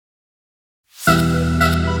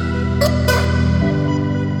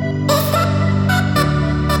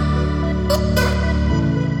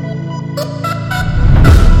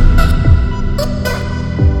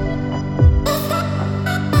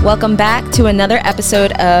Welcome back to another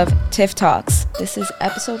episode of Tiff Talks. This is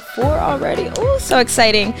episode 4 already. Oh, so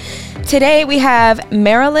exciting. Today we have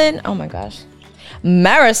Marisol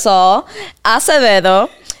Acevedo.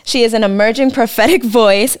 She is an emerging prophetic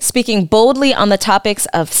voice speaking boldly on the topics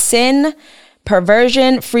of sin,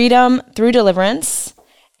 perversion, freedom through deliverance.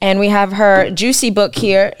 And we have her juicy book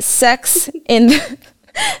here, Sex in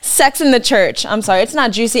the Church. I'm sorry, it's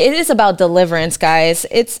not juicy. It is about deliverance, guys.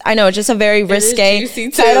 I know it's just a very risque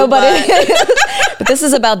title, but but this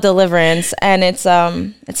is about deliverance, and it's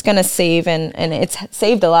gonna save and it's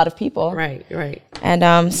saved a lot of people. Right.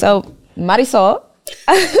 And so Marisol,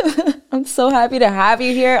 I'm so happy to have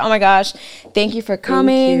you here. Oh my gosh, thank you for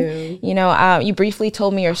coming. Thank you. You know, you briefly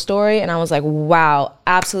told me your story, and I was like, wow,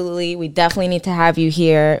 absolutely, we definitely need to have you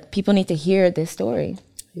here. People need to hear this story.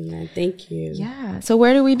 Yeah, thank you. Yeah. So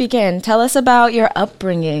where do we begin? Tell us about your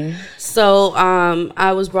upbringing. So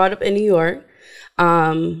I was brought up in New York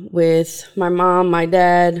with my mom, my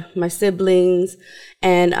dad, my siblings,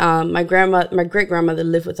 and my great grandmother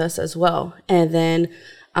lived with us as well. And then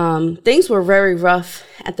things were very rough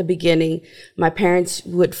at the beginning. My parents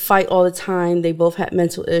would fight all the time. They both had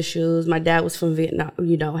mental issues. My dad was from Vietnam,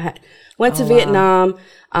 went to Vietnam.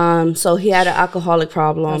 So he had an alcoholic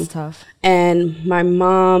problem. That's tough. And my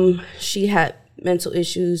mom, she had mental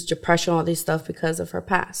issues, depression, all this stuff because of her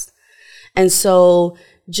past. And so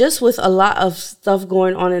just with a lot of stuff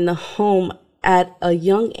going on in the home at a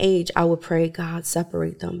young age, I would pray, God,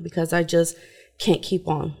 separate them, because I just can't keep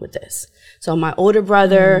on with this. So my older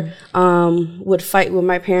brother would fight with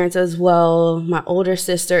my parents as well. My older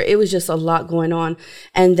sister, it was just a lot going on.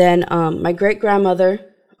 And then my great grandmother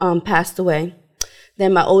passed away.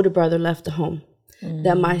 Then my older brother left the home.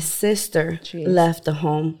 Then my sister left the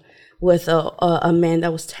home with a man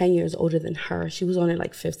that was 10 years older than her. She was only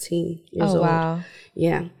like 15 years old. Wow.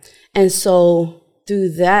 Yeah. And so through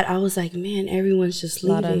that, I was like, man, everyone's just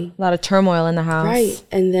leaving. A lot of turmoil in the house. Right.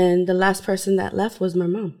 And then the last person that left was my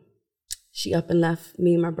mom. She up and left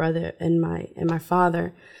me, my brother, and my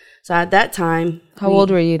father. So at that time. How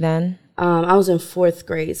old were you then? I was in 4th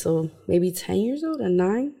grade, so maybe 10 years old or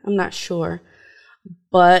 9. I'm not sure.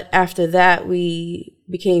 But after that, we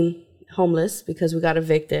became homeless because we got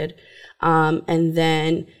evicted. And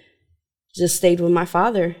then just stayed with my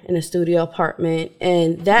father in a studio apartment.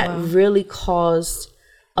 And that really caused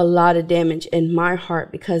a lot of damage in my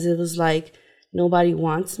heart, because it was like, nobody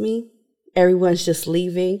wants me. Everyone's just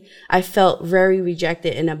leaving. I felt very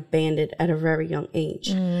rejected and abandoned at a very young age.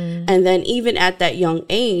 And then even at that young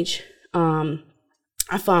age,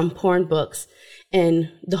 I found porn books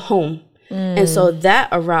in the home. And so that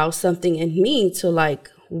aroused something in me to like,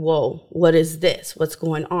 whoa, what is this? What's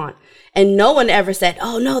going on? And no one ever said,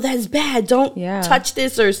 oh, no, that's bad. Don't touch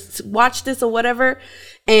this or watch this or whatever.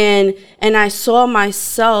 And I saw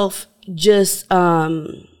myself just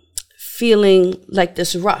feeling like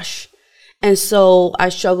this rush. And so I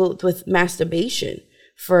struggled with masturbation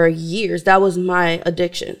for years. That was my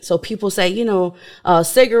addiction. So people say,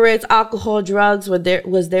 cigarettes, alcohol, drugs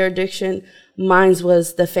was their addiction. Mine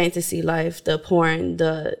was the fantasy life, the porn,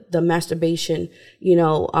 the masturbation,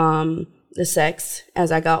 the sex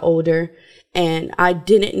as I got older. And I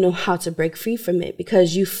didn't know how to break free from it,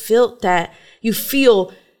 because you feel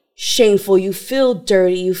shameful, you feel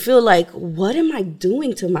dirty, you feel like, what am I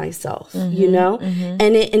doing to myself? And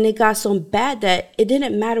it got so bad that it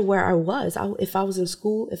didn't matter where I was. If I was in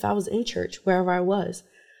school, if I was in church, wherever I was,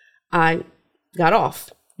 I got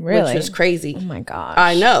off. Really? Which was crazy. Oh my gosh.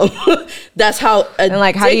 I know. That's how. And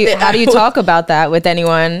like, how do you talk about that with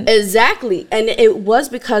anyone? Exactly. And it was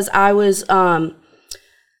because I was, that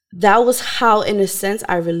was how, in a sense,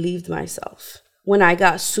 I relieved myself. When I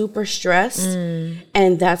got super stressed,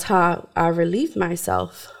 and that's how I relieved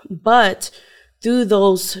myself. But through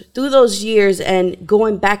those years and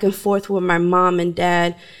going back and forth with my mom and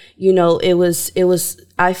dad, it was,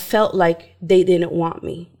 I felt like they didn't want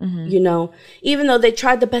me, even though they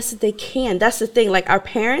tried the best that they can. That's the thing. Like, our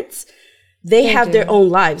parents, they have their own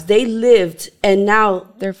lives. They lived, and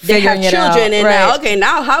now they have children. And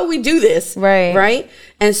now how do we do this? Right.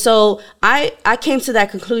 And so I came to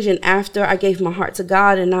that conclusion after I gave my heart to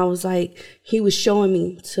God, and I was like, he was showing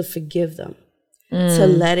me to forgive them, to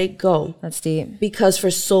let it go. That's deep. Because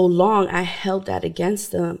for so long I held that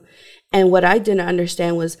against them. And what I didn't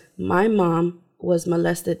understand was my mom was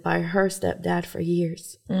molested by her stepdad for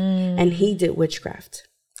years, and he did witchcraft.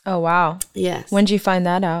 Oh, wow. Yes. When did you find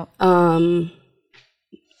that out?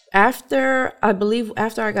 After I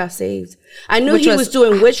got saved. I knew he was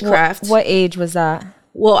doing witchcraft. What age was that?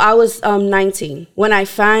 Well, I was 19 when I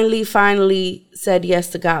finally said yes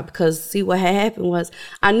to God, because see what had happened was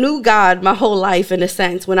I knew God my whole life in a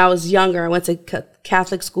sense. When I was younger, I went to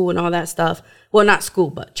Catholic school and all that stuff. Well, not school,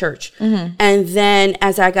 but church. Mm-hmm. And then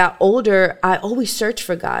as I got older, I always searched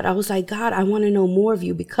for God. I was like, God, I want to know more of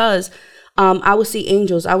you, because I would see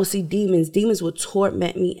angels. I would see demons. Demons would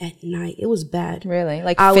torment me at night. It was bad. Really?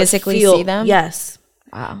 Like I physically see them? Yes.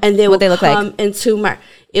 Wow. And they would look come like? into my,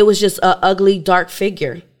 it was just an ugly, dark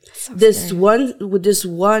figure. So this scary. This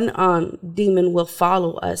one demon will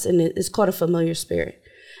follow us, and it's called a familiar spirit.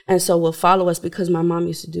 And so will follow us because my mom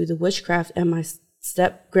used to do the witchcraft and my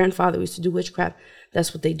step grandfather used to do witchcraft.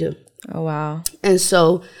 That's what they do. Oh, wow. And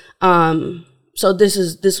so, so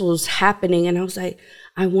this was happening, and I was like,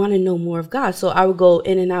 I want to know more of God. So I would go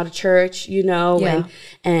in and out of church, and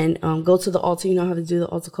go to the altar. You know how to do the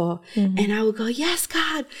altar call. Mm-hmm. And I would go, yes,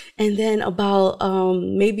 God. And then about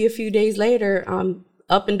maybe a few days later, I'm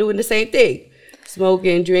up and doing the same thing,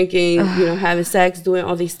 smoking, drinking, having sex, doing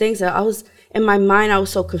all these things. I was in my mind, I was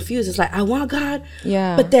so confused. It's like, I want God.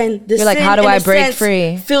 Yeah. But then this, you're like, how do I break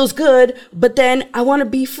free? Feels good. But then I want to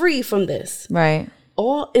be free from this. Right.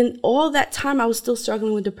 All that time, I was still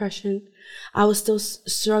struggling with depression. I was still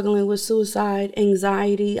struggling with suicide,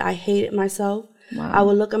 anxiety. I hated myself. Wow. I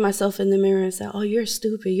would look at myself in the mirror and say, oh, you're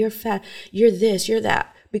stupid. You're fat. You're this, you're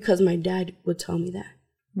that. Because my dad would tell me that.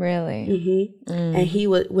 Really? Mm-hmm. Mm.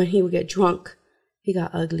 And when he would get drunk, he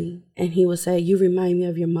got ugly. And he would say, you remind me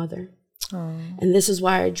of your mother. Oh. And this is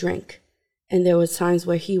why I drink. And there was times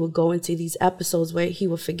where he would go into these episodes where he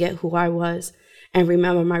would forget who I was and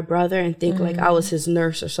remember my brother and think like I was his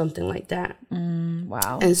nurse or something like that.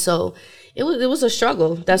 Wow. And so it was a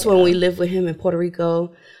struggle. That's when we lived with him in Puerto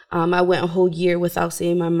Rico. I went a whole year without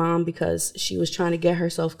seeing my mom because she was trying to get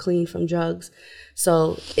herself clean from drugs.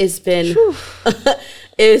 So it's been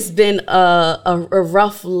a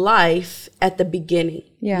rough life at the beginning.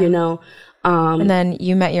 Yeah. And then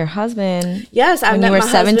you met your husband. Yes, I met my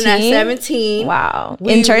husband at 17. Wow.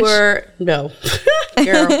 In church? No.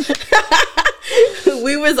 Girl.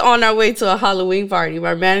 We was on our way to a Halloween party.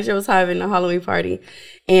 My manager was having a Halloween party.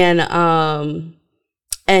 And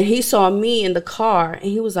he saw me in the car and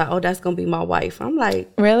he was like, oh, that's going to be my wife. I'm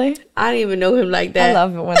like, really? I didn't even know him like that. I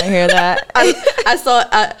love it when I hear that.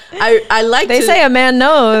 I like They say a man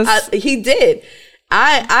knows. He did.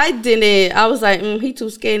 I didn't. I was like, he too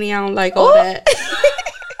skinny. I don't like all that.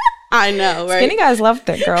 I know, right? Skinny guys love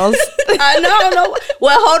thick girls. I know.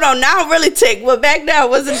 Well, hold on. Now I'm really ticked. But back then I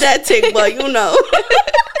wasn't that ticked, but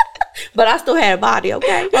But I still had a body,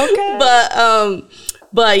 okay? Okay.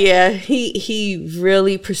 But yeah, he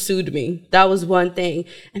really pursued me. That was one thing.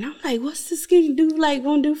 And I'm like, what's this skinny dude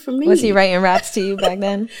gonna do for me? Was he writing raps to you back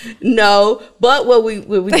then? No, but what we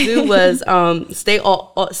do was stay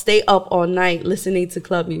up all night listening to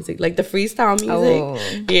club music, like the freestyle music.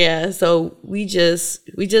 Oh. Yeah, so we just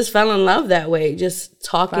fell in love that way, just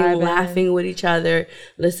talking, laughing with each other,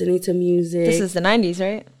 listening to music. This is the 90s,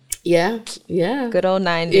 right? Yeah. Good old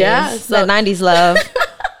 90s. Yeah, so that 90s love.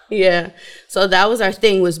 Yeah. So that was our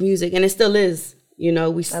thing, was music, and it still is. We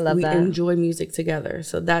enjoy music together.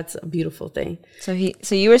 So that's a beautiful thing. So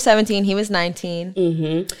you were 17, he was 19.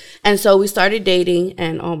 Mm-hmm. And so we started dating,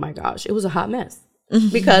 and oh my gosh, it was a hot mess.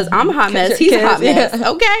 Because I'm a hot mess, he's a hot mess. Yeah.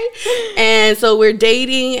 Okay. And so we're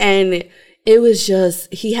dating, and it was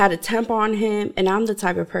just, he had a temper on him, and I'm the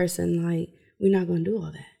type of person, like, we're not going to do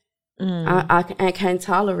all that. I can't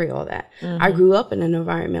tolerate all that. Mm-hmm. I grew up in an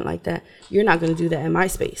environment like that. You're not going to do that in my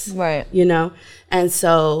space. Right. And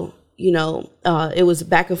so, it was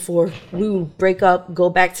back and forth. We would break up, go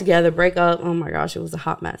back together, break up. Oh my gosh, it was a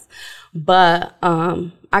hot mess. But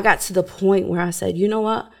I got to the point where I said, you know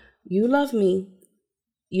what? You love me.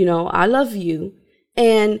 I love you.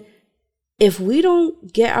 And if we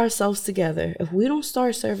don't get ourselves together, if we don't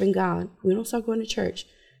start serving God, we don't start going to church,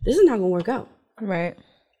 this is not going to work out. Right.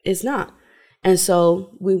 It's not. And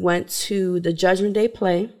so we went to the Judgment Day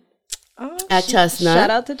play at Chestnut. Shout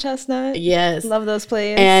out to Chestnut. Yes. Love those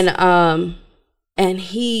plays. And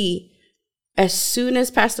he, as soon as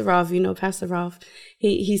Pastor Rolf, Pastor Rolf,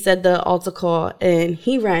 he said the altar call, and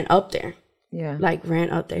he ran up there. Yeah. Ran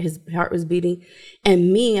up there. His heart was beating.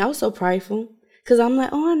 And me, I was so prideful. Because I'm like,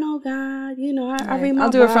 oh, I know God. I read my Bible. I'll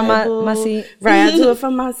do it from my seat. Right, I'll do it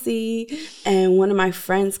from my seat. And one of my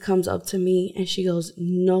friends comes up to me and she goes,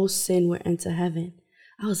 no sin will enter heaven.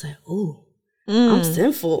 I was like, ooh, I'm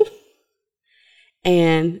sinful.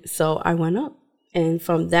 And so I went up. And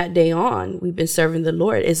from that day on, we've been serving the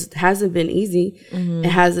Lord. It hasn't been easy.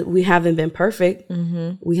 Mm-hmm. We haven't been perfect.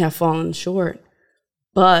 Mm-hmm. We have fallen short.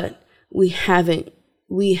 But we haven't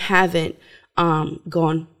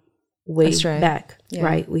gone way back,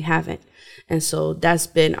 right? We haven't. And so that's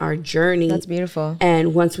been our journey. That's beautiful.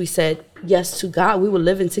 And once we said yes to God, we were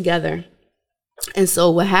living together. And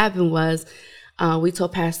so what happened was we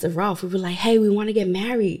told Pastor Ralph, we were like, hey, we want to get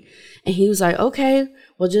married. And he was like, okay,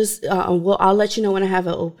 well, just I'll let you know when I have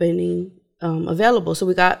an opening available. So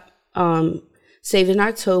we got saved in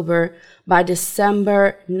October. By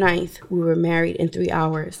December 9th, we were married in 3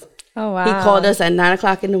 hours. Oh, wow. He called us at 9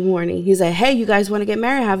 o'clock in the morning. He's like, hey, you guys want to get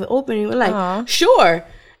married? Have an opening? We're like, sure.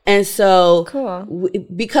 And so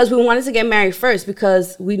because we wanted to get married first,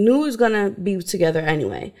 because we knew we was going to be together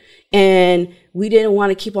anyway. And we didn't want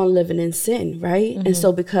to keep on living in sin, right? And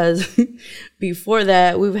so because before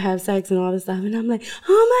that, we would have sex and all this stuff. And I'm like,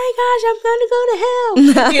 oh my gosh, I'm going to go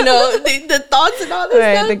to hell. You know, the thoughts and all this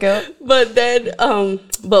stuff. The guilt. But then,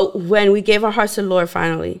 but when we gave our hearts to the Lord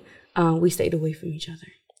finally, we stayed away from each other.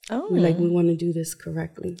 Oh. We're like, we want to do this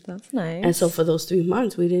correctly. That's nice. And so for those 3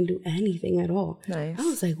 months, we didn't do anything at all. Nice. I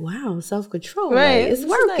was like, wow, self-control. Right. Like, it's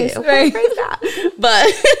working. Nice. Okay, praise God.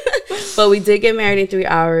 But we did get married in 3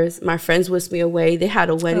 hours. My friends whisked me away. They had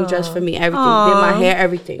a wedding dress for me, everything. Did my hair,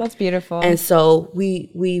 everything. That's beautiful. And so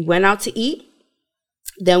we went out to eat.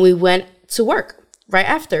 Then we went to work right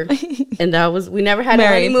after. And we never had a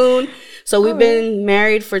honeymoon. So we've been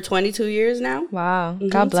married for 22 years now. Wow. Mm-hmm.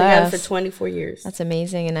 God bless. Together for 24 years. That's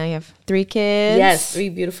amazing. And now you have 3 kids. Yes, 3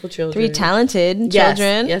 beautiful children. 3 talented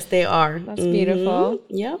children. Yes, they are. That's beautiful.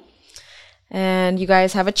 Yep. And you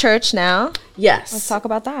guys have a church now. Yes. Let's talk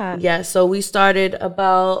about that. Yes. So we started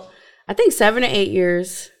about, I think, 7 or 8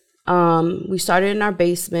 years. We started in our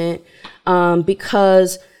basement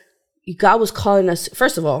because God was calling us.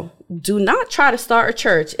 First of all, do not try to start a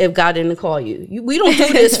church if God didn't call you. We don't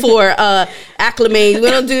do this for acclimate. We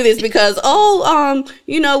don't do this because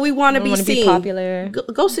we want to be seen. Be popular.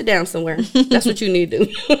 Go sit down somewhere. That's what you need to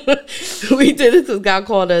do. We did it because God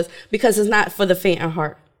called us, because it's not for the faint of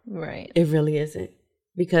heart. Right. It really isn't,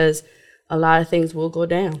 because a lot of things will go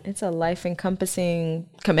down. It's a life encompassing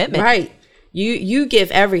commitment. Right. You give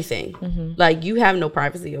everything. Like, you have no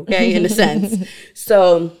privacy, okay, in a sense.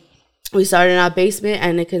 So we started in our basement,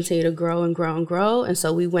 and it continued to grow and grow and grow. And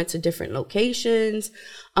so we went to different locations.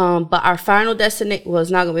 But our final destination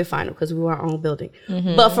was not going to be final because we were our own building.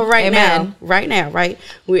 But for right now,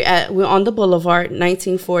 we're on the Boulevard,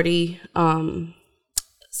 1940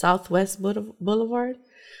 Southwest Boulevard.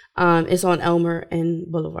 It's on Elmer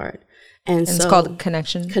and Boulevard. And so it's called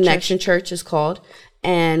Connection Church is called.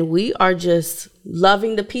 And we are just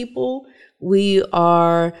loving the people. We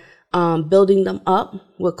are building them up.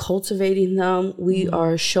 We're cultivating them. We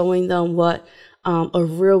are showing them what a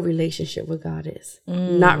real relationship with God is.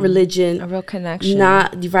 Not religion. A real connection.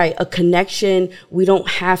 A connection. We don't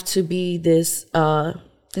have to be this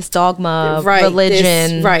dogma,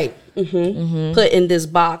 religion. Put in this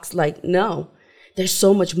box. Like, no. There's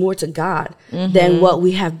so much more to God than what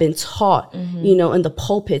we have been taught, in the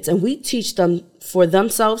pulpits. And we teach them for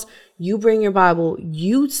themselves. You bring your Bible,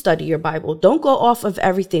 you study your Bible. Don't go off of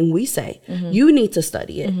everything we say. You need to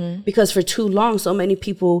study it, because for too long, so many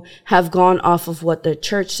people have gone off of what the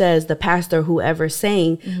church says, the pastor, whoever's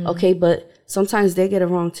saying. Okay, but sometimes they get it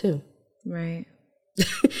wrong too. Right.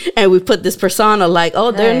 And we put this persona like,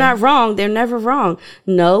 oh, they're not wrong. They're never wrong.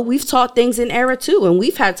 No, we've taught things in error too. And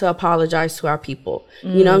we've had to apologize to our people.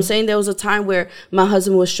 You know what I'm saying? There was a time where my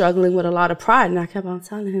husband was struggling with a lot of pride. And I kept on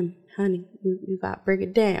telling him, honey, you got to break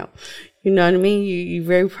it down. You know what I mean? You're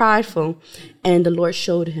very prideful. And the Lord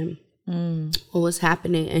showed him what was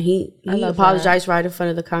happening. And he apologized right in front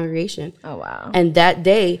of the congregation. Oh, wow. And that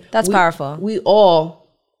day. That's powerful. We all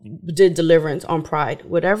did deliverance on pride.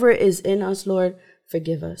 Whatever is in us, Lord,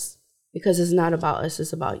 forgive us, because it's not about us,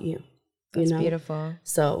 it's about you. That's beautiful.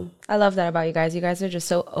 So I love that about you guys. You guys are just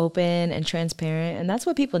so open and transparent, and that's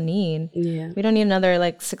what people need. Yeah. We don't need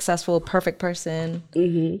another successful, perfect person.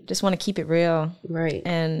 Just want to keep it real. Right.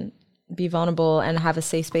 And be vulnerable and have a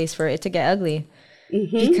safe space for it to get ugly.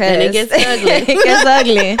 Because and it gets ugly. It gets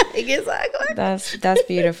ugly. It gets ugly. That's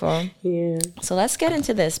beautiful. Yeah. So let's get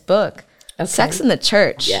into this book. Okay. Sex in the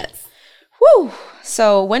Church. Yes. Woo.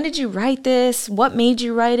 So when did you write this? What made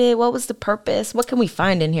you write it? What was the purpose? What can we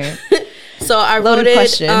find in here? So I wrote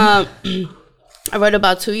it. I wrote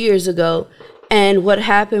about 2 years ago, and what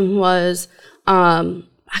happened was I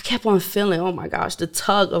kept on feeling, oh my gosh, the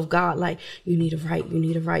tug of God. Like, you need to write. You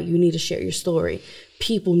need to write. You need to share your story.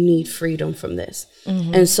 People need freedom from this.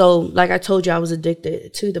 And so, like I told you, I was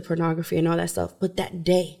addicted to the pornography and all that stuff. But that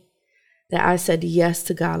day that I said yes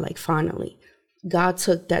to God, finally, God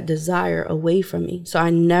took that desire away from me. So I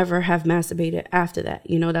never have masturbated after that.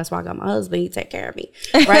 That's why I got my husband. He take care of me.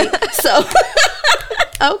 Right. So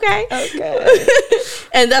Okay. Okay.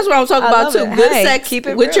 And that's what I'm talking about too. Good sex keep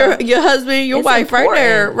it with real. your husband, your wife important. right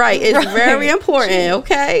there. Right. It's very important.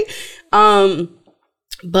 Okay.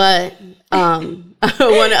 But I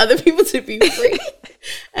wanted other people to be free.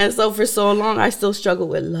 And so for so long, I still struggled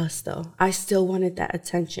with lust, though. I still wanted that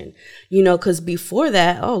attention, you know, because before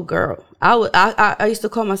that, oh, girl, I used to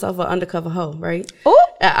call myself an undercover hoe, right? Oh,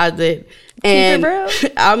 I did. And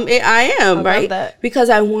I am, right? That. Because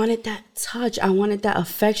I wanted that touch. I wanted that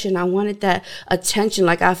affection. I wanted that attention.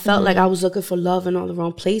 Like, I felt like I was looking for love in all the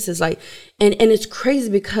wrong places. Like, and it's crazy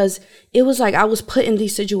because it was like I was put in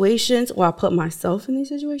these situations, or I put myself in these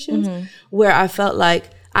situations where I felt like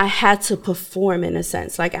I had to perform in a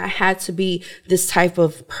sense. Like, I had to be this type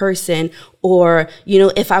of person, or, you know,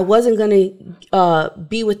 if I wasn't going to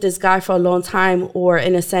be with this guy for a long time, or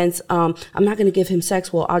in a sense, I'm not going to give him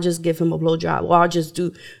sex. Well, I'll just give him a blowjob, or I'll just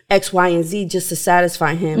do X, Y, and Z just to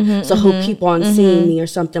satisfy him. So he'll keep on seeing me or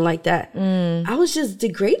something like that. I was just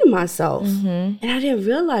degrading myself. And I didn't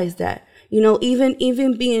realize that, you know,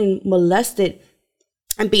 even being molested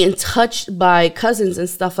and being touched by cousins and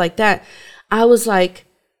stuff like that, I was like,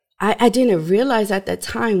 I didn't realize at that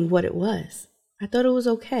time what it was. I thought it was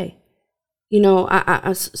okay. You know,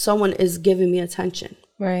 someone is giving me attention.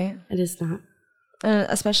 Right. It is not.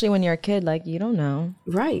 Especially when you're a kid, like, you don't know.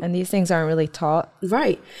 Right. And these things aren't really taught.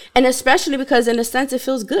 Right. And especially because in a sense, it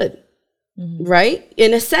feels good. Right.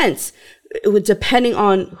 In a sense, depending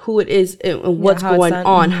on who it is and what's going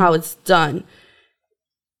on, how it's done.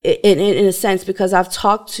 In a sense, because I've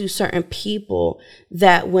talked to certain people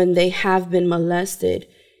that when they have been molested,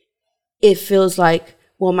 it feels like,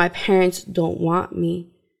 well, my parents don't want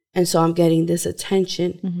me, and so I'm getting this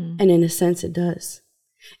attention. And in a sense, it does.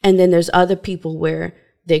 And then there's other people where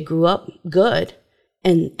they grew up good,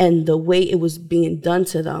 and the way it was being done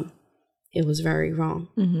to them, it was very wrong.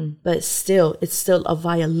 But it's still a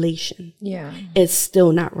violation. Yeah. It's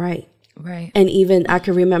still not right. Right. And even I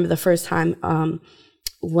can remember the first time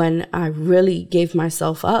when I really gave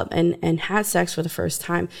myself up and had sex for the first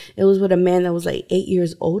time, it was with a man that was like 8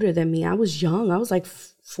 years older than me. I was young. I was like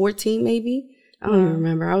 14 maybe. I don't even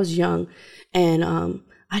remember. I was young. And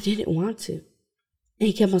I didn't want to. And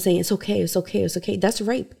he kept on saying, it's okay, it's okay, it's okay. That's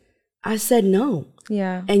rape. I said no.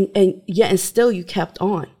 Yeah. And still you kept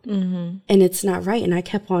on. And it's not right. And I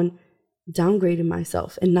kept on downgrading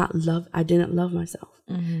myself and I didn't love myself.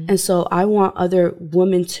 And so I want other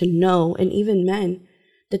women to know, and even men,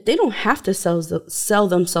 that they don't have to sell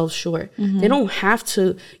themselves short. They don't have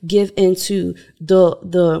to give into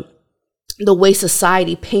the way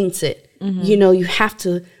society paints it. You know, you have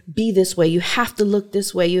to be this way. You have to look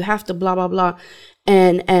this way. You have to blah, blah, blah.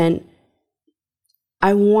 And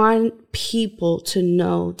I want people to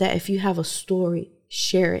know that if you have a story,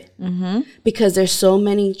 share it. Because there's so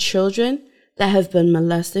many children that have been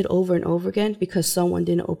molested over and over again because someone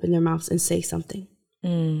didn't open their mouths and say something.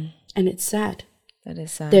 And it's sad. That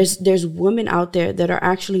is sad. There's women out there that are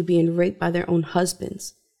actually being raped by their own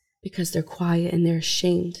husbands because they're quiet and they're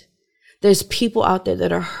ashamed. There's people out there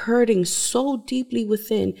that are hurting so deeply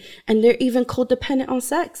within, and they're even codependent on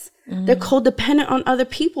sex. They're codependent on other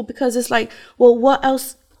people because it's like, well, what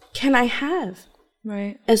else can I have?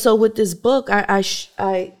 Right. And so with this book, I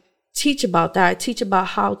teach about that. I teach about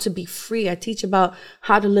how to be free. I teach about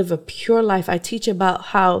how to live a pure life. I teach about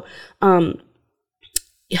how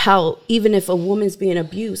even if a woman's being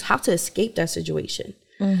abused, how to escape that situation.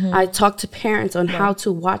 I talk to parents on how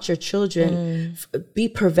to watch your children, be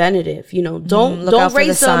preventative. You know, don't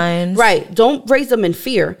raise them signs. Right. Don't raise them in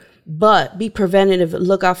fear, but be preventative.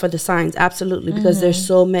 Look out for the signs. Absolutely, because there's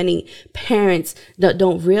so many parents that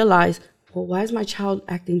don't realize, well, why is my child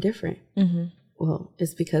acting different? Well,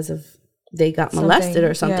 it's because of they got molested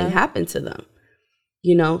or something happened to them.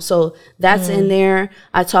 You know, so that's in there.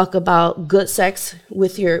 I talk about good sex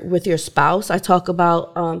with your spouse. I talk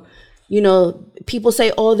about, you know, people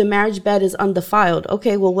say, oh, the marriage bed is undefiled.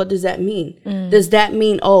 Okay, well, what does that mean? Does that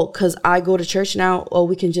mean, oh, because I go to church now, oh,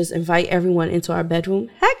 we can just invite everyone into our bedroom?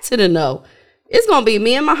 Heck to the no. It's going to be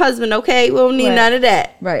me and my husband, okay? We don't need none of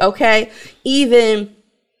that, okay? Even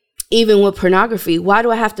with pornography, why do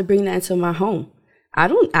I have to bring that into my home? I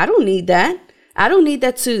don't need that. I don't need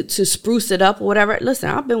that to spruce it up or whatever. Listen,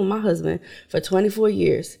 I've been with my husband for 24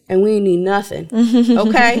 years and we ain't need nothing.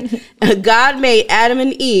 Okay? God made Adam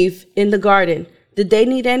and Eve in the garden. Did they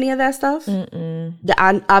need any of that stuff?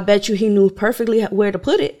 I bet you he knew perfectly where to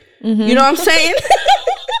put it. You know what I'm saying?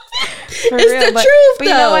 It's real, the truth, but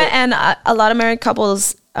you know what? And a lot of married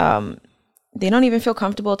couples, they don't even feel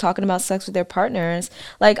comfortable talking about sex with their partners.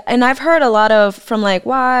 Like, and I've heard a lot from like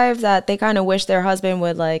wives that they kind of wish their husband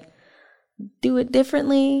would like do it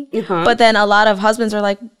differently. But then a lot of husbands are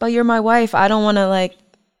like, but you're my wife. I don't want to like,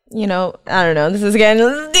 you know, I don't know. This is getting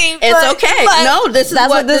deep. It's okay. No, that's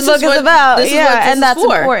what this book is about. And that's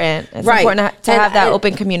important. It's important to have that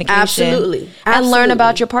open communication. Absolutely. And learn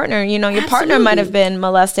about your partner. You know, your partner might have been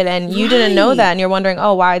molested and you didn't know that. And you're wondering,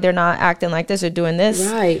 oh, why they're not acting like this or doing this.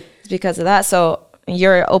 Right. It's because of that. So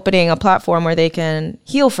you're opening a platform where they can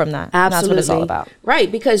heal from that. Absolutely. And that's what it's all about.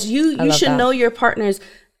 Right. Because you should know your partner's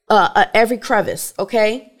every crevice,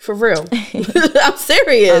 okay? For real. I'm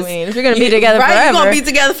serious. I mean, if you're gonna be together forever, you're gonna be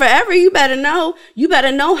together forever. You better know. You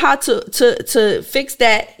better know how to fix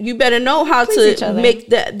that. You better know how to make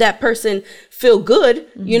that person feel good.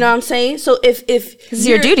 You know what I'm saying? So if it's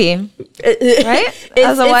your duty, right?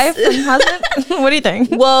 As a wife and husband, what do you think?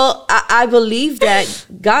 Well, I believe that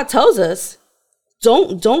God tells us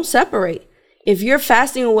don't separate. If you're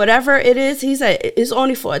fasting or whatever it is, he said it's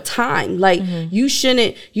only for a time. Like you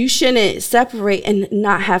shouldn't separate and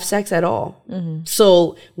not have sex at all.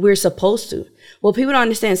 So we're supposed to. Well, people don't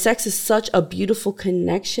understand sex is such a beautiful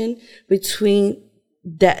connection between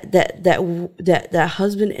that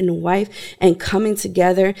husband and wife and coming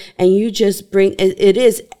together, and you just bring it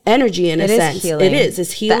is energy in a sense. It's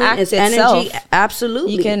healing. It's energy.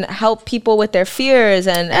 Absolutely. You can help people with their fears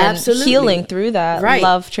and healing through that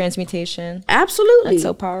love transmutation. Absolutely. That's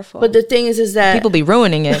so powerful. But the thing is that people be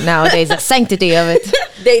ruining it nowadays, the sanctity of it.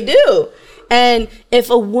 They do. And if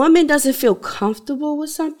a woman doesn't feel comfortable with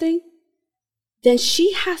something, then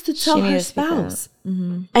she has to tell her spouse.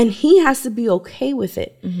 And he has to be okay with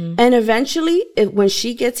it. And eventually, when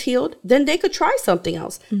she gets healed, then they could try something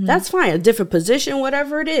else. That's fine. A different position,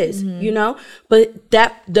 whatever it is, you know. But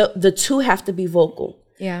the two have to be vocal.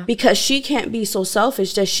 Yeah. Because she can't be so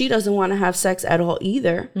selfish that she doesn't want to have sex at all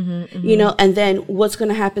either. You know, and then what's going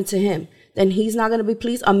to happen to him? Then he's not going to be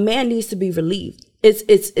pleased. A man needs to be relieved.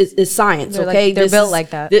 It's science, okay? They're built like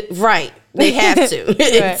that. Right. They have to.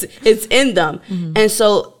 It's in them. And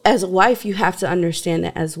so as a wife, you have to understand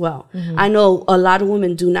that as well. I know a lot of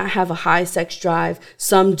women do not have a high sex drive.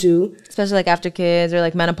 Some do. Especially like after kids or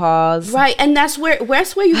like menopause. Right. And that's where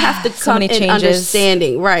you have to come in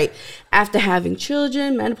understanding. Right. After having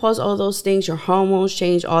children, menopause, all those things, your hormones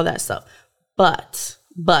change, all that stuff. But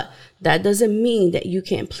that doesn't mean that you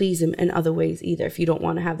can't please him in other ways either if you don't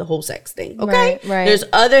want to have the whole sex thing. Okay? Right. There's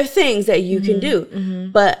other things that you can do.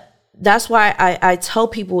 But that's why I tell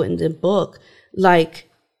people in the book, like,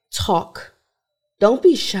 talk. Don't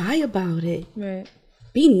be shy about it. Right.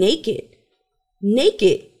 Be naked.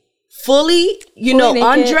 Fully,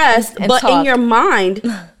 undressed, but talk. In your mind,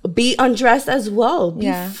 be undressed as well.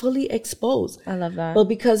 Be fully exposed. I love that. But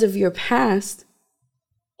because of your past,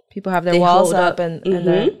 people have their walls up and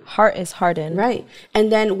their heart is hardened. Right.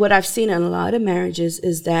 And then what I've seen in a lot of marriages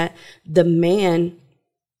is that the man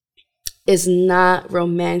is not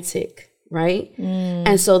romantic, right?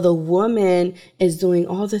 And so the woman is doing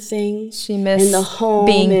all the things she missed in the home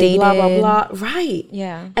being and dated. Blah, blah, blah. Right.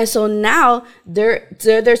 Yeah. And so now they're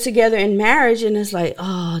together in marriage and it's like,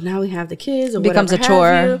 oh, now we have the kids. Or it becomes a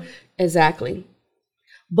chore. Exactly.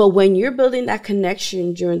 But when you're building that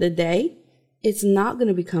connection during the day, it's not going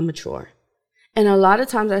to become a chore. And a lot of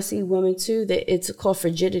times I see women too, that it's called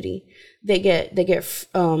frigidity. They get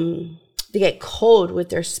cold with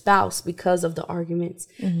their spouse because of the arguments,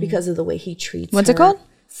 because of the way he treats What's her. It called?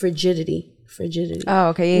 Frigidity. Oh,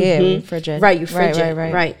 okay. Yeah. Frigid. Right. You're frigid.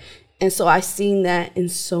 Right. And so I've seen that in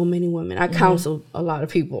so many women. I counsel a lot of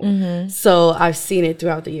people. So I've seen it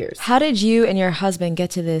throughout the years. How did you and your husband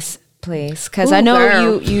get to this place? Because I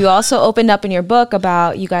know you also opened up in your book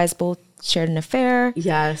about you guys both shared an affair.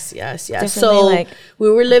 Yes. So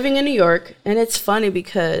we were living in New York, and it's funny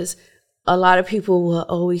because a lot of people will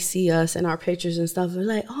always see us in our pictures and stuff. They're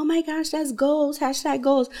like, oh my gosh, that's goals, #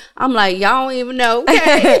 goals. I'm like, y'all don't even know.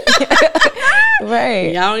 Okay?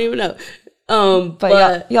 Right. Y'all don't even know.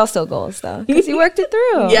 But y'all still goals though, because you worked it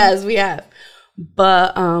through. Yes, we have.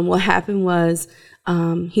 But what happened was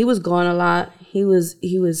he was gone a lot. He was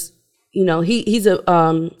he's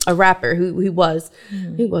a rapper.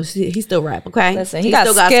 He still rap. Okay, listen, he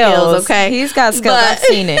still got skills. Okay, he's got skills. I've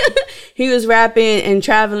seen it. He was rapping and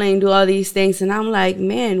traveling, do all these things, and I'm like,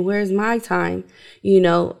 man, where's my time?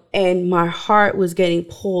 And my heart was getting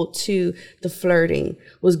pulled to the flirting,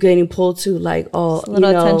 was getting pulled to like all a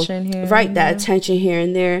little attention here, right? That attention here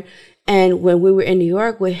and there. And when we were in New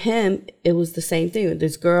York with him, it was the same thing.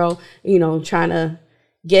 This girl, trying to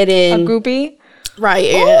get in a groupie. Right,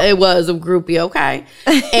 it was a groupie, okay?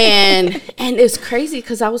 And it's crazy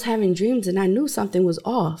because I was having dreams and I knew something was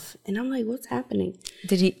off. And I'm like, what's happening?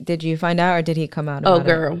 Did you find out or did he come out about it?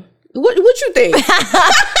 Girl. What you think?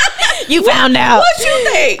 You found out. What you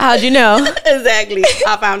think? How'd you know? Exactly.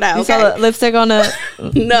 I found out. You Okay. saw the lipstick on the...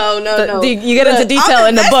 No. You get into detail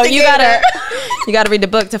in the book. You gotta read the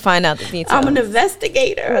book to find out the detail. I'm an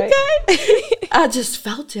investigator, okay? I just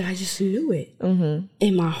felt it. I just knew it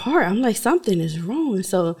in my heart. I'm like, something is wrong. And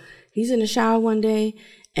so he's in the shower one day,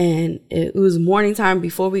 and it was morning time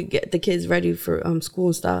before we get the kids ready for school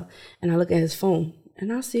and stuff. And I look at his phone,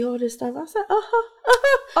 and I see all this stuff. I said,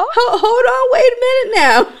 hold on, wait a minute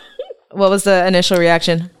now. What was the initial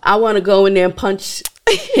reaction? I want to go in there and punch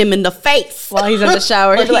him in the face while he's in the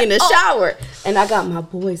shower. While he's in the shower, and I got my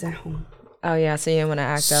boys at home. Oh yeah, so you didn't want to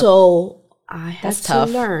act up. So I had to tough.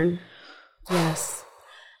 learn. Yes,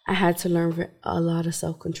 I had to learn a lot of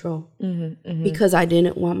self-control because I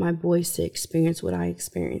didn't want my boys to experience what I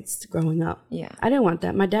experienced growing up. Yeah, I didn't want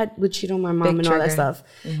that. My dad would cheat on my mom and all that stuff.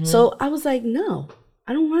 So I was like, no,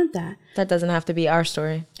 I don't want that. That doesn't have to be our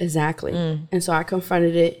story. Exactly. And so I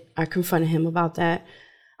confronted it. I confronted him about that.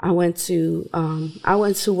 I went to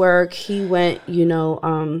work. He went,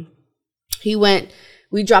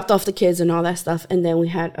 we dropped off the kids and all that stuff. And then we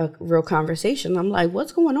had a real conversation. I'm like,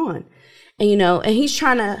 what's going on? And, and he's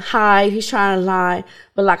trying to hide. He's trying to lie.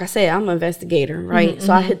 But like I said, I'm an investigator, right?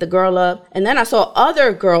 So I hit the girl up. And then I saw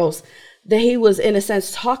other girls that he was, in a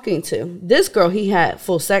sense, talking to. This girl, he had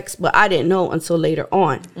full sex, but I didn't know until later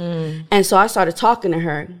on. And so I started talking to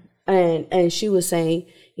her. And she was saying,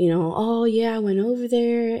 oh yeah, I went over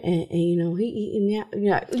there and he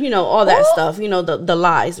all that stuff, the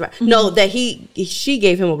lies, right? No, that she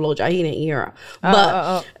gave him a blowjob, he didn't eat her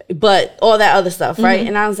out, but all that other stuff, right?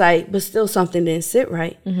 And I was like, but still something didn't sit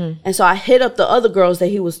right. And so I hit up the other girls that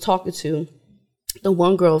he was talking to. The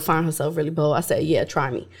one girl found herself really bold. I said, yeah, try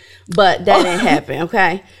me, but that didn't happen.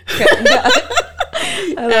 Okay.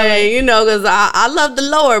 Because I love the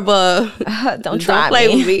Lord, but don't play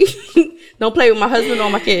with me. Don't play with my husband or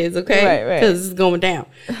my kids, okay? Right. Because it's going down.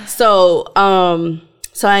 So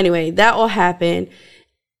anyway, that all happened,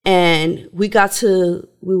 and we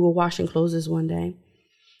were washing clothes this one day,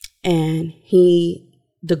 and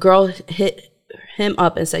the girl hit him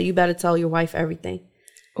up and said, "You better tell your wife everything."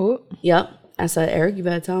 Oh. Yep. I said, "Eric, you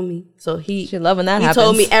better tell me." So she love when that happens. He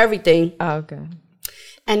told me everything. Oh, okay.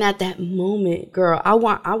 And at that moment, girl, I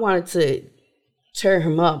wanted to tear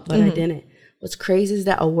him up, but I didn't. What's crazy is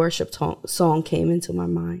that a worship song came into my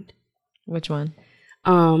mind. Which one?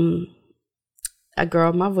 Girl,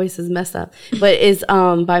 my voice is messed up. But it's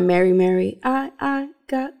by Mary Mary. I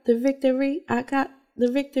got the victory. I got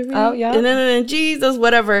the victory. Oh, yeah. And then Jesus,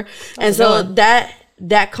 whatever. And so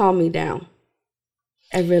that calmed me down.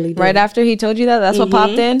 I really did. Right after he told you that's what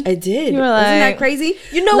popped in? I did. You were like, isn't that crazy?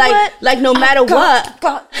 You know what? Like no matter what.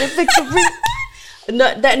 Got the victory.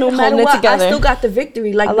 No matter what, I still got the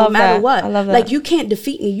victory. Like no matter what. I love that. Like you can't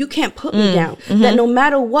defeat me. You can't put me down. That no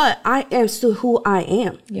matter what, I am still who I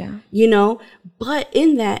am. Yeah. But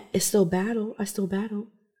in that, it's still battle. I still battle.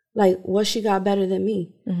 Like what she got better than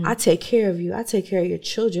me. I take care of you. I take care of your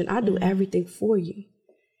children. I do everything for you.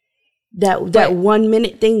 That 1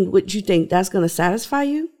 minute thing, what you think that's going to satisfy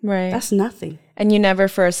you? Right. That's nothing. And you never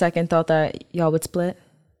for a second thought that y'all would split?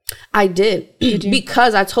 I did. Did you?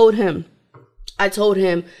 Because I told him,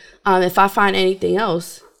 if I find anything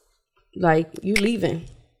else, like you leaving.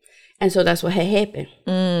 And so that's what had happened.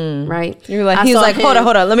 Right. You're like, he was like, hold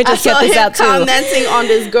on. Let me just get this out too. Commenting on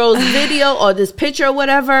this girl's video or this picture or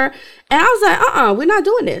whatever. And I was like, we're not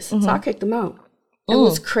doing this. So I kicked him out. And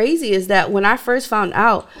what's crazy is that when I first found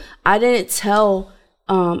out, I didn't tell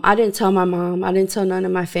my mom. I didn't tell none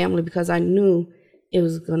of my family because I knew it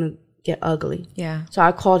was going to get ugly. Yeah. So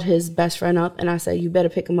I called his best friend up and I said, you better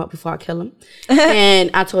pick him up before I kill him.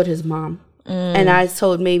 And I told his mom. And I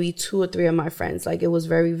told maybe 2 or 3 of my friends. Like it was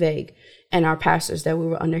very vague. And our pastors that we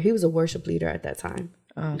were under, he was a worship leader at that time.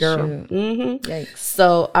 Oh, girl. Yikes.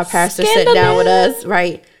 So our pastor sat down with us,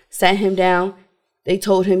 right? Sat him down. They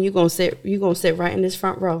told him, you're gonna sit right in this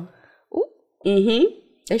front row. Ooh.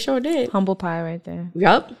 They sure did. Humble pie right there.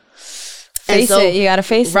 Yep. Face it. You gotta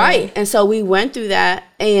face it. Right. And so we went through that,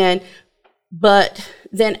 but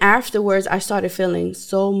then afterwards I started feeling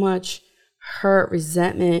so much hurt,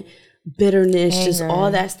 resentment, bitterness, anger. Just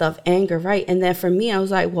all that stuff, anger, right? And then for me, I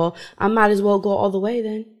was like, well, I might as well go all the way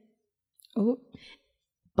then. Ooh.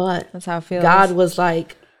 But that's how it feels. God was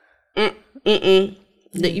like,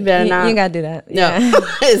 you better not. You ain't gotta do that. No, yeah.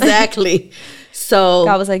 Exactly. So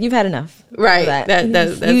God was like, you've had enough. Right.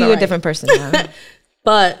 That's you're a different person now.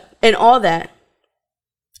 But in all that,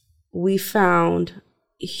 we found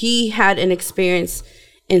he had an experience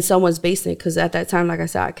in someone's basement because at that time, like I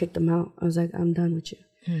said, I kicked him out. I was like, I'm done with you.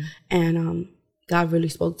 And God really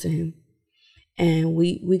spoke to him. And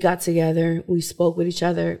we got together, we spoke with each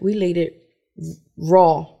other, we laid it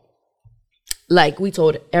raw. Like, we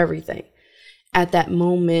told everything at that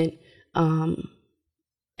moment.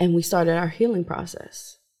 And we started our healing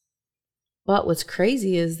process. But what's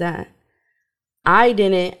crazy is that I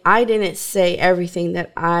didn't say everything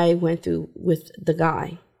that I went through with the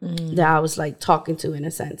guy that I was like talking to, in a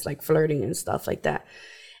sense, like flirting and stuff like that.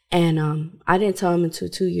 And I didn't tell him until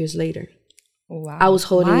 2 years later. Wow. I was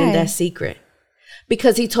holding in that secret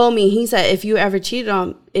because he told me, he said, if you ever cheat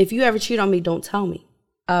on me, don't tell me.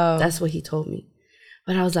 Oh, that's what he told me.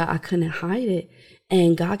 But I was like, I couldn't hide it.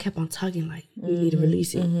 And God kept on tugging, like, you need to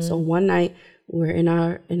release it. So one night we're we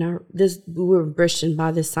were in Bristol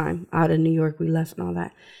by this time, out of New York, we left and all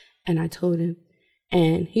that. And I told him,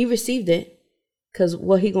 and he received it. Cause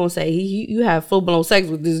what he gonna say? You have full blown sex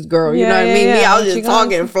with this girl, you know what I mean? Me, I was just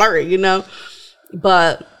talking and flirting, you know.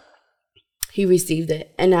 But he received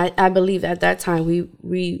it, and I believe at that time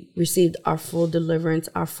we received our full deliverance,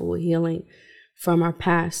 our full healing from our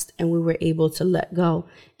past, and we were able to let go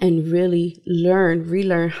and really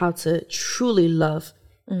relearn how to truly love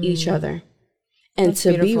each other, and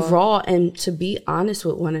to be raw and to be honest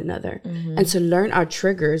with one another, and to learn our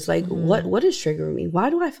triggers. Like, what is triggering me? Why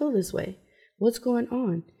do I feel this way? What's going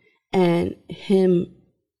on? And him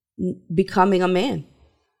becoming a man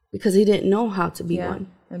because he didn't know how to be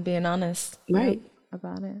one. And being honest. Right.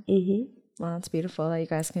 About it. Well, it's beautiful that you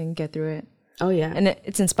guys can get through it. Oh, yeah. And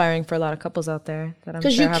it's inspiring for a lot of couples out there that I'm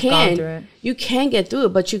sure have gone through it. You can get through it,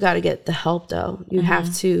 but you got to get the help, though. You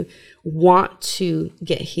have to want to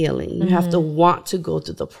get healing. You have to want to go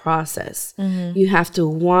through the process. You have to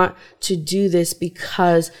want to do this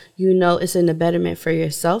because you know it's in the betterment for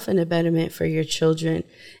yourself and the betterment for your children.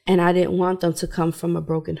 And I didn't want them to come from a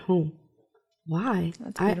broken home. Why?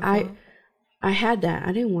 I had that.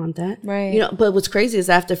 I didn't want that. Right. You know, but what's crazy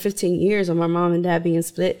is after 15 years of my mom and dad being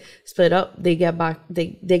split up, they got back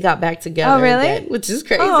together. Oh, really? Again, which is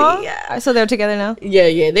crazy. Aww. Yeah. So they're together now?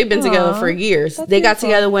 Yeah. They've been together for years. That's they got beautiful.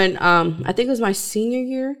 together when I think it was my senior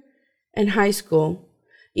year in high school.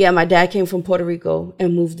 Yeah, my dad came from Puerto Rico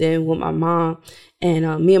and moved in with my mom.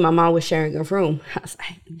 And me and my mom was sharing a room. I was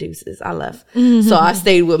like, deuces, I left. So I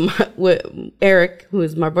stayed with Eric, who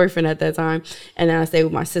was my boyfriend at that time. And then I stayed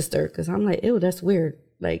with my sister because I'm like, ew, that's weird.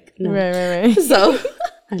 Like, no. Right. So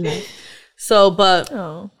I left. So, but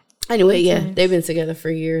anyway, they've been together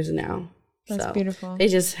for years now. That's beautiful. They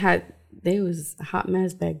was a hot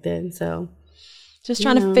mess back then. So just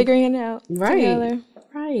trying to figure it out together.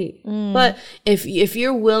 Right. But if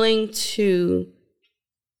you're willing to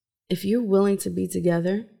be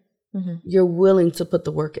together, you're willing to put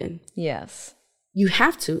the work in. Yes. You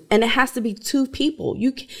have to. And it has to be two people.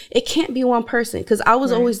 It can't be one person. Because I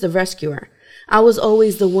was always the rescuer. I was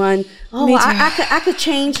always the one, I could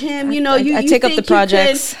change him. You know, I take up the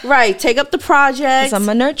projects. Right. Take up the projects. I'm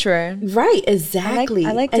a nurturer. Right. Exactly.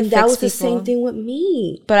 I like to fix that was people. The same thing with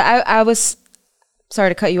me. But I was, sorry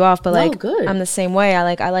to cut you off, but good. I'm the same way.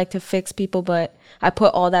 I like to fix people, but I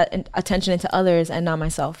put all that attention into others and not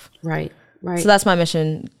myself. Right. So that's my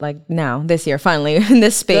mission, like now, this year, finally, in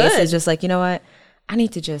this space. Is just like, you know what? I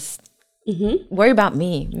need to just worry about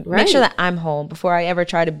me. Right. Make sure that I'm whole before I ever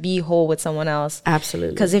try to be whole with someone else.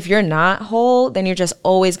 Absolutely. Because if you're not whole, then you're just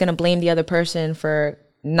always going to blame the other person for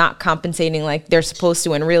not compensating like they're supposed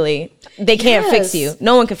to. And really, they can't fix you.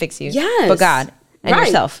 No one can fix you but God and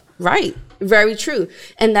yourself. Right. Very true.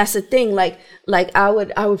 And that's the thing. Like I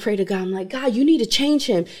would pray to God. I'm like, God, you need to change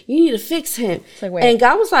him. You need to fix him. Like, wait. And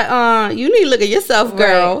God was like, you need to look at yourself,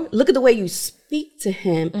 girl. Right. Look at the way you speak to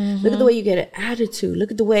him. Look at the way you get an attitude. Look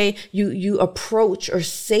at the way you approach or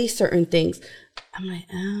say certain things. I'm like,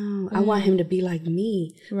 I want him to be like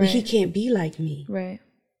me. But he can't be like me. Right.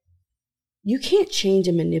 You can't change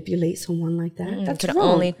and manipulate someone like that. That's you can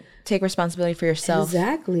wrong. only take responsibility for yourself.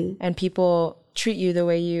 Exactly. And people treat you the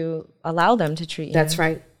way you allow them to treat you. That's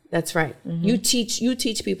right. You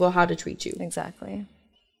teach people how to treat you. Exactly.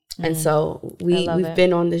 And so we've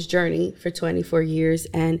been on this journey for 24 years,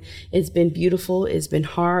 and it's been beautiful. It's been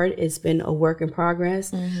hard. It's been a work in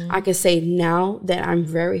progress. I can say now that I'm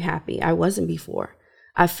very happy. I wasn't before.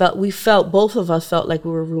 Both of us felt like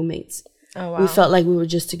we were roommates. Oh, wow. We felt like we were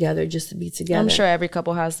just together, just to be together. I'm sure every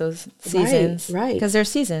couple has those seasons. Right. Because they're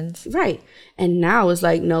seasons. Right. And now it's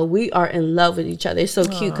like, no, we are in love with each other. It's so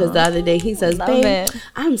cute because the other day he says, babe,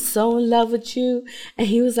 I'm so in love with you. And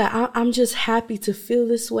he was like, I'm just happy to feel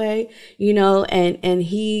this way, you know. And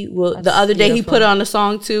he will, the other day he put on a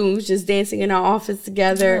song too. And we was just dancing in our office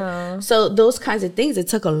together. Aww. So those kinds of things, it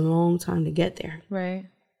took a long time to get there. Right.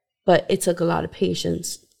 But it took a lot of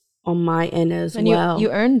patience on my end as well. You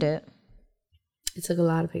earned it. It took a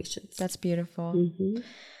lot of patience. That's beautiful.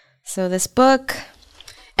 So this book.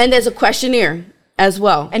 And there's a questionnaire as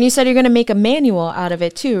well. And you said you're going to make a manual out of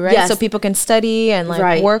it too, right? Yes. So people can study and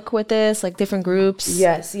like work with this, like different groups.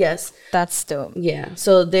 Yes. That's dope. Yeah.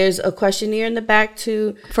 So there's a questionnaire in the back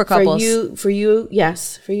too. For couples. For you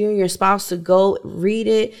and your spouse to go read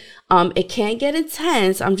it. It can get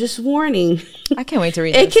intense. I'm just warning. I can't wait to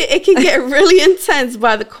read it. It can get really intense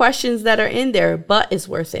by the questions that are in there, but it's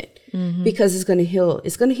worth it because it's going to heal.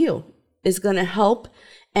 It's going to heal. It's going to help.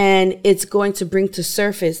 And it's going to bring to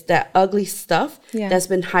surface that ugly stuff that's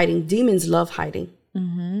been hiding. Demons love hiding.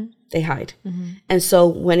 They hide. And so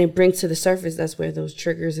when it brings to the surface, that's where those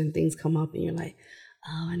triggers and things come up. And you're like,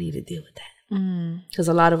 oh, I need to deal with that. Because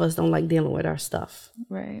a lot of us don't like dealing with our stuff.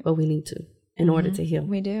 Right. But we need to in order to heal.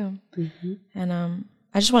 We do. And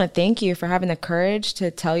I just want to thank you for having the courage to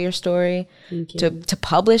tell your story, to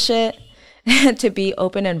publish it, to be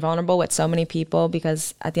open and vulnerable with so many people,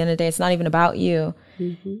 because at the end of the day, it's not even about you.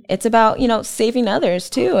 It's about, saving others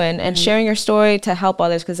too, and sharing your story to help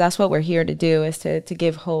others, because that's what we're here to do, is to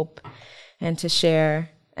give hope and to share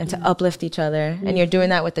and to uplift each other. And you're doing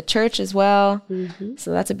that with the church as well.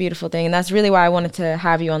 So that's a beautiful thing. And that's really why I wanted to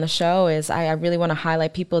have you on the show, is I really want to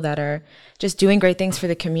highlight people that are just doing great things for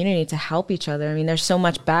the community to help each other. I mean, there's so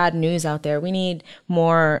much bad news out there. We need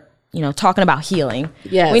more talking about healing.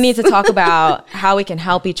 Yes. We need to talk about how we can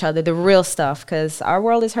help each other, the real stuff, because our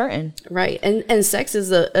world is hurting. Right. And sex is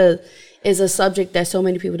a subject that so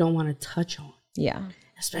many people don't want to touch on. Yeah.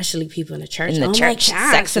 Especially people in the church. In the church.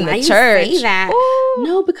 Sex in the church. You say that?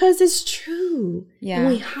 No, because it's true. Yeah. And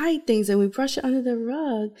we hide things and we brush it under the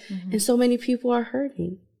rug. And so many people are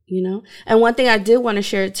hurting. And one thing I did want to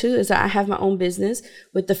share too is that I have my own business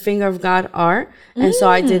with the Finger of God art. And so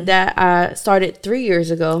I did that. I started 3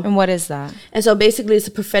 years ago. And what is that? And so basically it's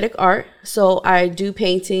a prophetic art. So I do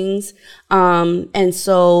paintings. And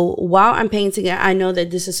so while I'm painting it, I know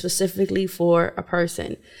that this is specifically for a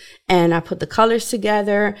person. And I put the colors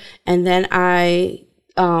together, and then I,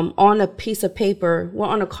 on a piece of paper,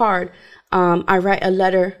 on a card, I write a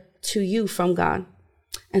letter to you from God.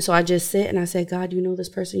 And so I just sit and I say, God, you know this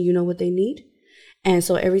person, you know what they need. And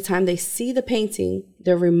so every time they see the painting,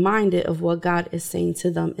 they're reminded of what God is saying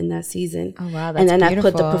to them in that season. Oh, wow, that's And then beautiful.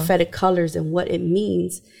 I put the prophetic colors and what it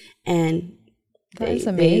means. And that's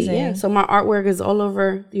amazing. So my artwork is all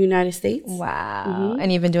over the United States. Wow.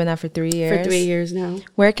 And you've been doing that for 3 years? For 3 years now.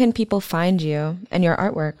 Where can people find you and your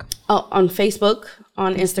artwork? Oh, on Facebook,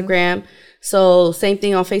 on Instagram. So same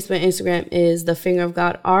thing on Facebook and Instagram is the Finger of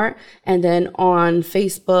God Art. And then on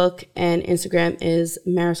Facebook and Instagram is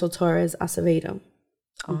Marisol Torres-Acevedo.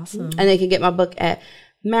 Awesome. And they can get my book at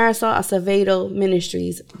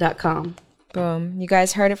MarisolAcevedoMinistries.com. Boom. You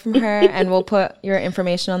guys heard it from her, and we'll put your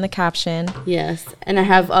information on the caption. Yes. And I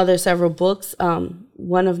have several books.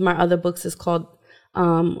 One of my other books is called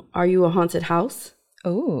Are You a Haunted House?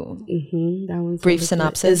 Oh, that one's brief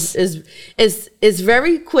synopsis is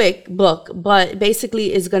very quick book, but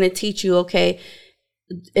basically it's going to teach you, okay,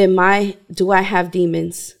 do I have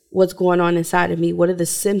demons? What's going on inside of me? What are the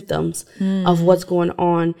symptoms of what's going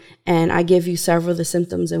on? And I give you several of the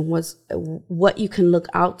symptoms and what you can look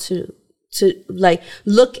out to like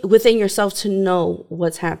look within yourself to know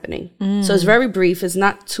what's happening. So it's very brief. It's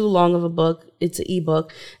not too long of a book. It's an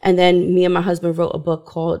ebook. And then me and my husband wrote a book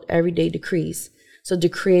called Everyday Decrees. So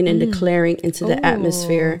decreeing and declaring into the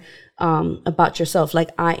atmosphere about yourself.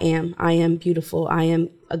 Like, I am beautiful. I am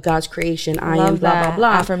a God's creation. I am blah, blah,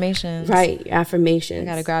 blah. Affirmations. Right. Affirmations.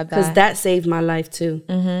 I got to grab that. Because that saved my life too.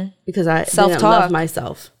 Because I didn't love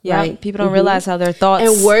myself. Yeah. Right? People don't realize how their thoughts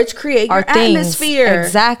and words create your atmosphere.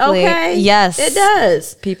 Exactly. Okay. Yes. It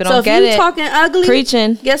does. People don't get it. So if you're talking ugly,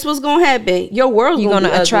 preaching, guess what's going to happen? Your world's going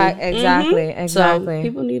to attract. Exactly. Exactly. So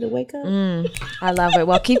people need to wake up. I love it.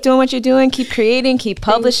 Well, keep doing what you're doing. Keep creating. Keep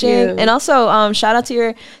publishing. And also, shout out to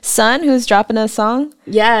your son who's dropping a song.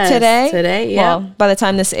 Today. Yeah. Well, by the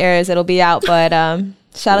time this airs, it'll be out. But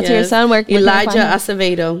shout out to your son. Where Elijah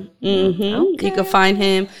Acevedo. Okay. You can find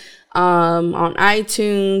him on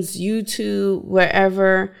iTunes, YouTube,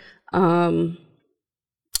 wherever.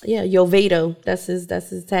 Yovedo. That's his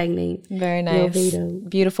tag name. Very nice. Yovedo.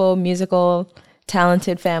 Beautiful, musical,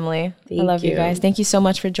 talented family. I love you guys. Thank you so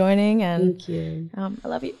much for joining. And thank you. I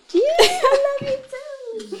love you. Yeah, I love you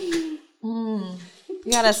too.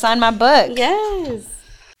 You gotta sign my book. Yes.